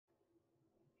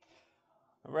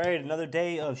All right, another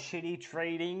day of shitty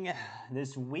trading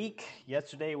this week.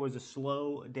 Yesterday was a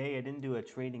slow day. I didn't do a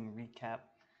trading recap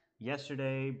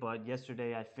yesterday, but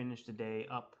yesterday I finished the day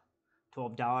up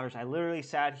 $12. I literally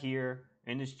sat here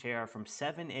in this chair from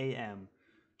 7 a.m.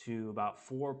 to about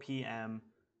 4 p.m.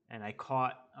 and I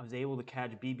was able to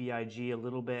catch BBIG a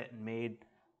little bit and made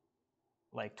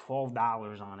like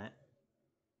 $12 on it.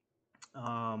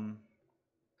 And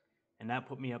that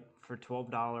put me up for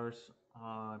 $12.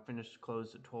 I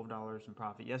closed at $12 in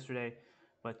profit yesterday.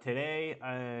 But today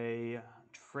I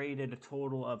traded a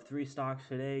total of 3 stocks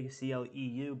today: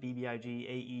 CLEU,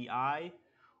 BBIG, AEI,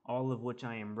 all of which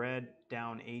I am red,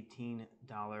 down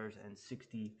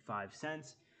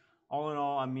 $18.65. All in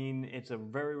all, I mean, it's a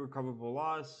very recoverable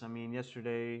loss. I mean,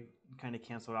 yesterday kind of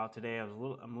canceled out today.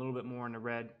 I'm a little bit more in the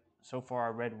red so far.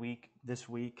 A red week this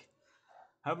week.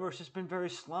 However, it's just been very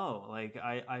slow. Like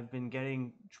I've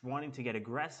been wanting to get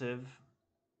aggressive,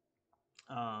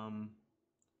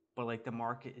 but like the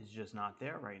market is just not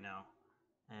there right now.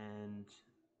 And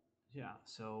yeah,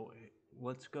 so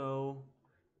let's go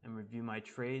and review my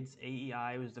trades.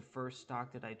 AEI was the first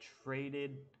stock that I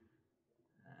traded.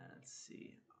 Let's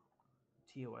see.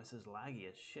 TOS is laggy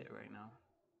as shit right now.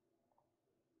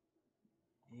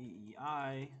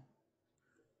 AEI.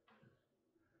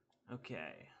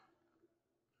 Okay.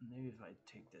 Maybe if I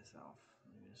take this off,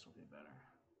 maybe this will be better.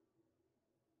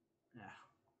 Yeah.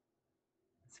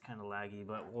 It's kind of laggy,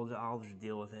 but I'll just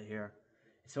deal with it here.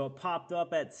 So it popped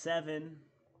up at 7.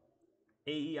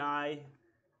 AEI,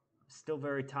 still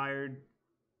very tired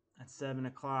at 7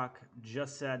 o'clock.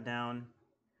 Just sat down.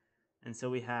 And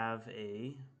so we have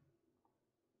a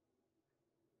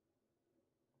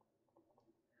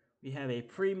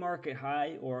pre-market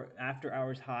high or after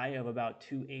hours high of about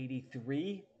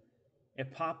 283. It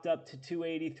popped up to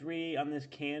 283 on this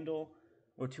candle,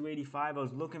 or 285. I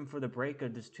was looking for the break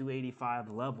of this 285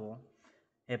 level.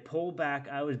 It pulled back.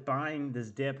 I was buying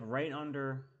this dip right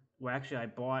under. Well, actually,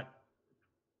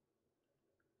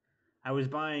 I was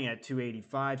buying at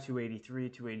 285, 283,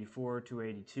 284,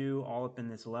 282, all up in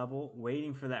this level,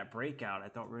 waiting for that breakout. I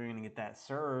thought we were going to get that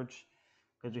surge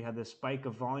because we had this spike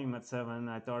of volume at 7.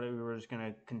 I thought we were just going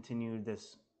to continue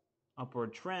this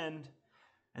upward trend.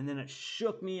 And then it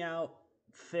shook me out,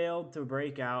 failed to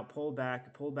break out, pulled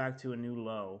back to a new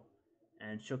low,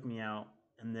 and shook me out.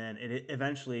 And then it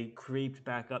eventually creeped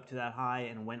back up to that high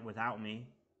and went without me.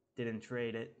 Didn't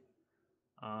trade it.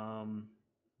 I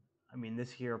mean,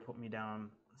 this here put me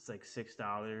down. It's like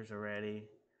 $6 already.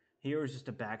 Here was just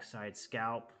a backside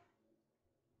scalp.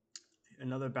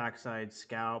 Another backside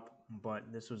scalp,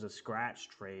 but this was a scratch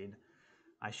trade.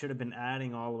 I should have been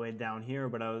adding all the way down here,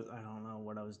 but I don't know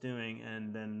what I was doing,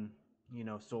 and then,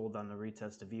 sold on the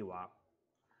retest of VWAP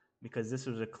because this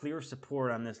was a clear support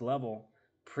on this level,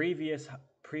 previous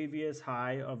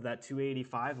high of that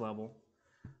 285 level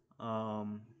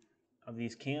of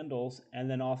these candles, and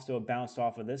then also bounced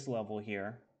off of this level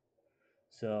here.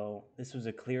 So this was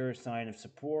a clear sign of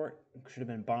support. Should have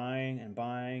been buying and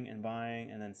buying and buying,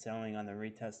 and then selling on the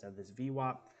retest of this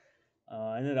VWAP.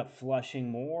 Ended up flushing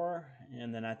more,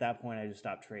 and then at that point I just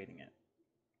stopped trading it.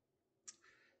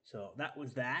 So that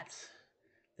was that.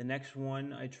 The next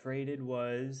one I traded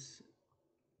was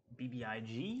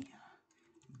BBIG.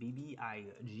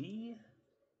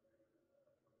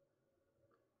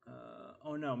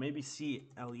 Oh no, maybe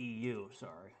CLEU,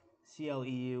 sorry.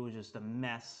 CLEU was just a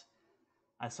mess.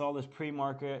 I saw this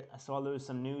pre-market. I saw there was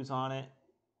some news on it.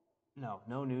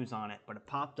 No news on it, but it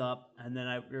popped up, and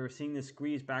then we were seeing this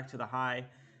squeeze back to the high.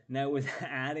 Now it was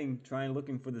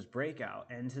looking for this breakout,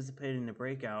 anticipating the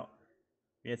breakout.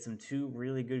 We had some 2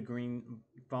 really good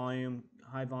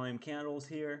high volume candles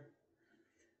here.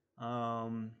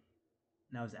 Now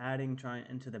I was trying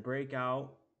into the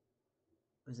breakout.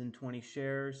 I was in 20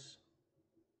 shares.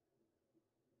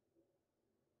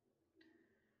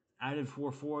 Added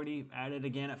 440, added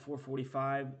again at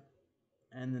 445,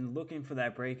 and then looking for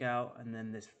that breakout, and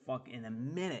then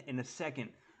in a second,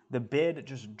 the bid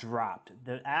just dropped.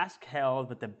 The ask held,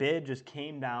 but the bid just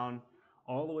came down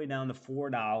all the way down to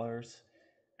 $4,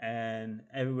 and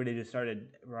everybody just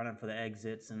started running for the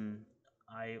exits, and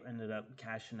I ended up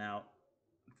cashing out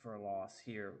for a loss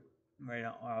here, right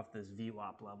off this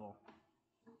VWAP level.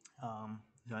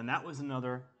 And that was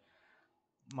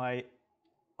my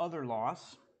other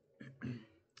loss.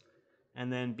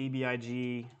 And then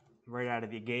BBIG right out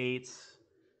of the gates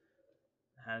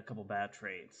had a couple bad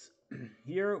trades.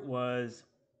 Here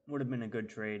would have been a good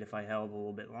trade if I held a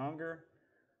little bit longer.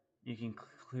 You can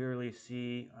clearly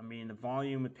see, I mean, the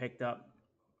volume had picked up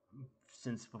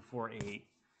since before 8.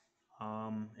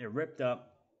 It ripped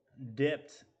up,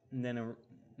 dipped, and then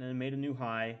it made a new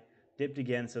high, dipped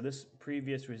again. So this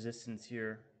previous resistance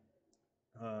here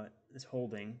is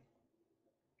holding.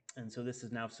 And so this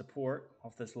is now support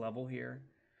off this level here.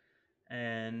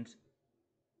 And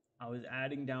I was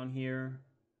adding down here.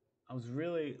 I was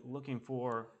really looking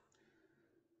for,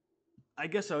 I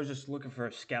guess I was just looking for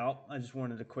a scalp. I just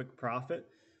wanted a quick profit.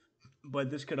 But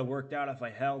this could have worked out if I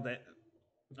held it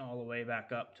all the way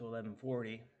back up to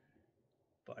 1140.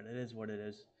 But it is what it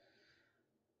is.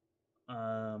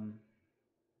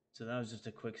 So that was just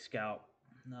a quick scalp.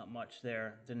 Not much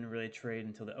there. Didn't really trade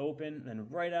until the open. Then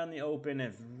right on the open,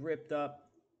 it ripped up,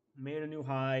 made a new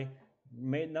high.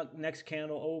 Made next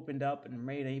candle opened up and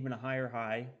made even a higher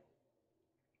high.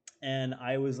 And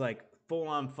I was like full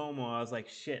on FOMO. I was like,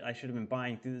 shit, I should have been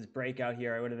buying through this breakout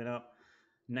here. I would have been up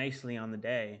nicely on the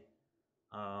day.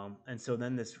 And so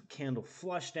then this candle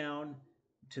flushed down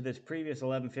to this previous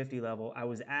 1150 level. I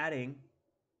was adding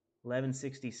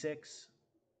 1166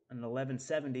 and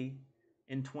 1170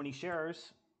 in 20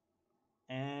 shares.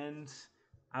 And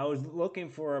I was looking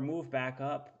for a move back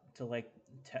up to like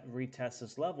retest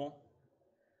this level.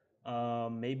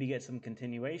 Maybe get some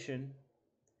continuation.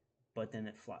 But then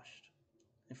it flushed.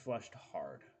 It flushed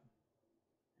hard.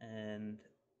 And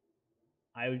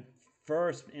I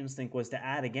first instinct was to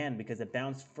add again because it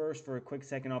bounced first for a quick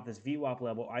second off this VWAP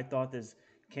level. I thought this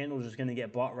candle was just going to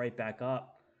get bought right back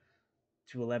up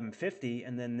to 1150,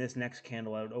 and then this next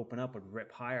candle I would open up would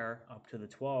rip higher up to the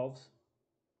 12s.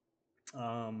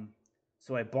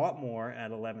 So I bought more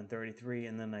at 1133,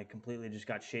 and then I completely just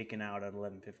got shaken out at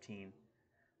 1115.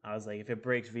 I was like, if it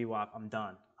breaks VWAP, I'm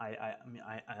done.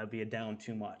 I'll be down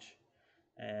too much.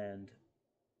 And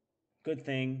good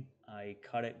thing I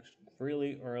cut it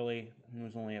really early, and it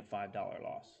was only a $5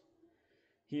 loss.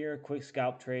 Here, quick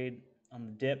scalp trade on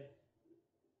the dip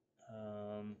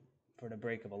for the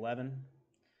break of 11.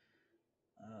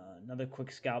 Another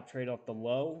quick scalp trade off the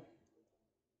low.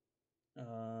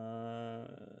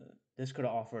 This could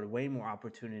have offered way more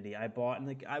opportunity. I bought, and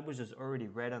like I was just already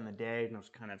red on the day, and I was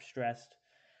kind of stressed.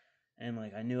 And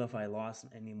like I knew if I lost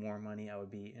any more money, I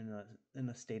would be in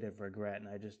a state of regret, and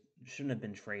I just shouldn't have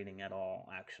been trading at all.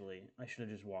 Actually, I should have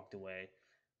just walked away.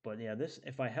 But yeah,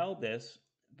 if I held this,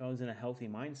 if I was in a healthy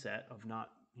mindset of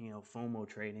not FOMO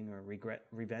trading or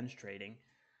revenge trading,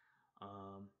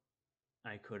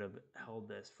 I could have held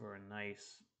this for a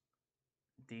nice,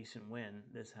 decent win.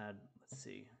 This had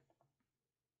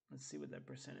let's see what that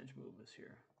percentage move is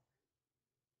here.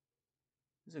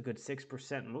 This is a good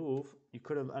 6% move. You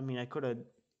could have, I could have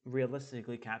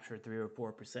realistically captured 3 or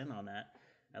 4% on that.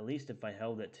 At least if I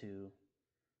held it to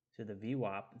the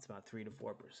VWAP, it's about 3 to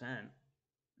 4%.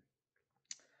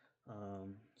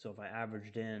 So if I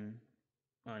averaged in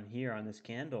on here on this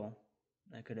candle,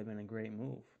 that could have been a great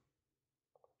move.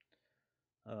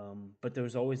 But there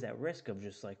was always that risk of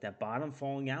just like that bottom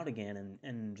falling out again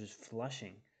and just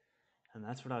flushing. And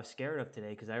that's what I was scared of today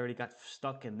because I already got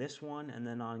stuck in this one and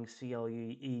then on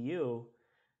CLEU.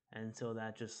 And so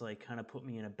that just like kind of put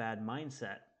me in a bad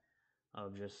mindset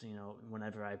of just,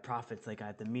 whenever I profits, like I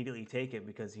have to immediately take it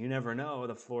because you never know,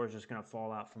 the floor is just going to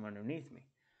fall out from underneath me.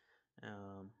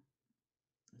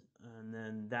 And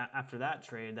then after that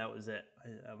trade, that was it.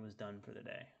 I was done for the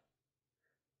day.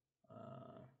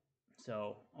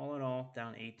 So all in all,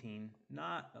 down 18.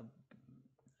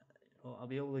 I'll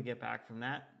be able to get back from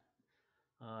that.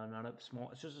 Not a small.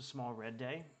 It's just a small red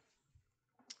day.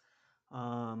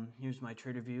 Here's my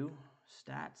trader view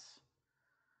stats.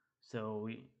 So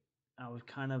I was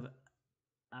kind of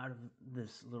out of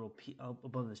this little peak,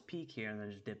 above this peak here, and then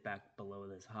just dipped back below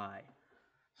this high.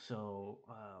 So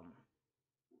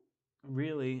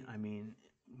really,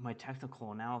 my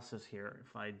technical analysis here,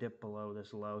 if I dip below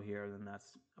this low here, then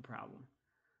that's a problem.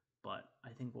 But I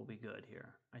think we'll be good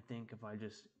here. I think if I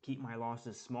just keep my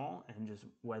losses small and just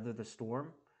weather the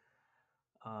storm,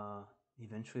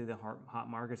 eventually the hot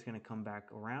market's going to come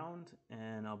back around,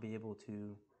 and I'll be able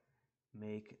to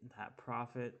make that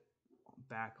profit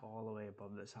back all the way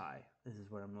above this high. This is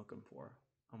what I'm looking for.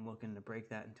 I'm looking to break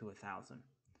that into 1,000.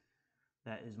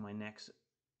 That is my next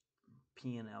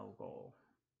P&L goal.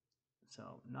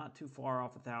 So not too far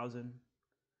off 1,000.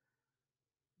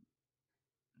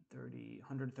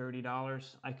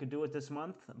 $130. I could do it this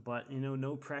month, but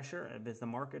no pressure. If the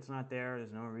market's not there,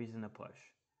 there's no reason to push.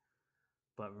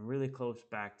 But really close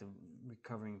back to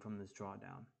recovering from this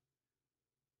drawdown.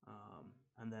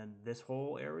 And then this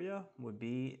whole area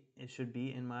should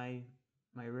be in my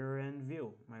rear end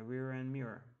view, my rear end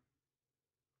mirror,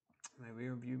 my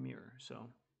rear view mirror. So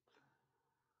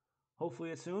hopefully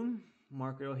it's soon.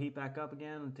 Market will heat back up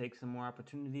again and take some more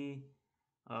opportunity.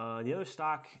 The other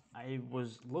stock I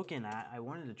was looking at, I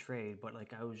wanted to trade, but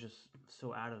like I was just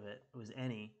so out of it. It was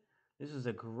Eni. This is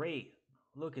a great,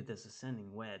 look at this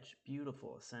ascending wedge.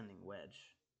 Beautiful ascending wedge.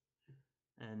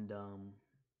 And,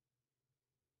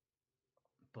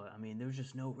 but I mean, there's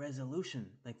just no resolution.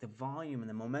 Like the volume and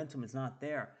the momentum is not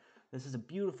there. This is a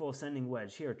beautiful ascending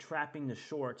wedge here, trapping the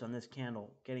shorts on this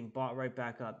candle, getting bought right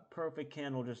back up. Perfect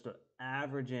candle just to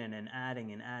average in and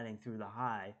adding through the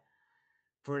high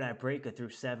for that breaker through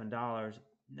 $7.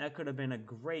 That could have been a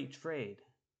great trade,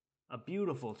 a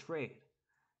beautiful trade.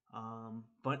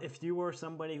 But if you were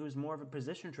somebody who's more of a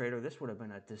position trader, this would have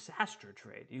been a disaster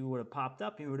trade. You would have popped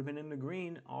up, you would have been in the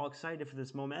green, all excited for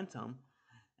this momentum,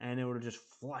 and it would have just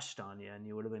flushed on you, and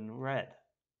you would have been red.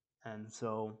 And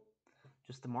so,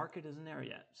 just the market isn't there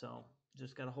yet. So,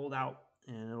 just got to hold out,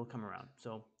 and it'll come around.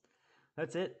 So,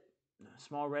 that's it.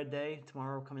 Small red day.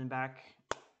 Tomorrow coming back.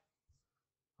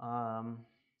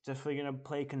 Definitely going to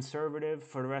play conservative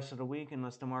for the rest of the week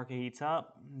unless the market heats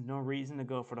up. No reason to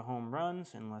go for the home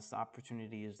runs unless the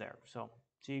opportunity is there. So,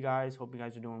 see you guys. Hope you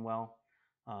guys are doing well.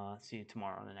 See you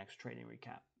tomorrow on the next trading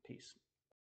recap. Peace.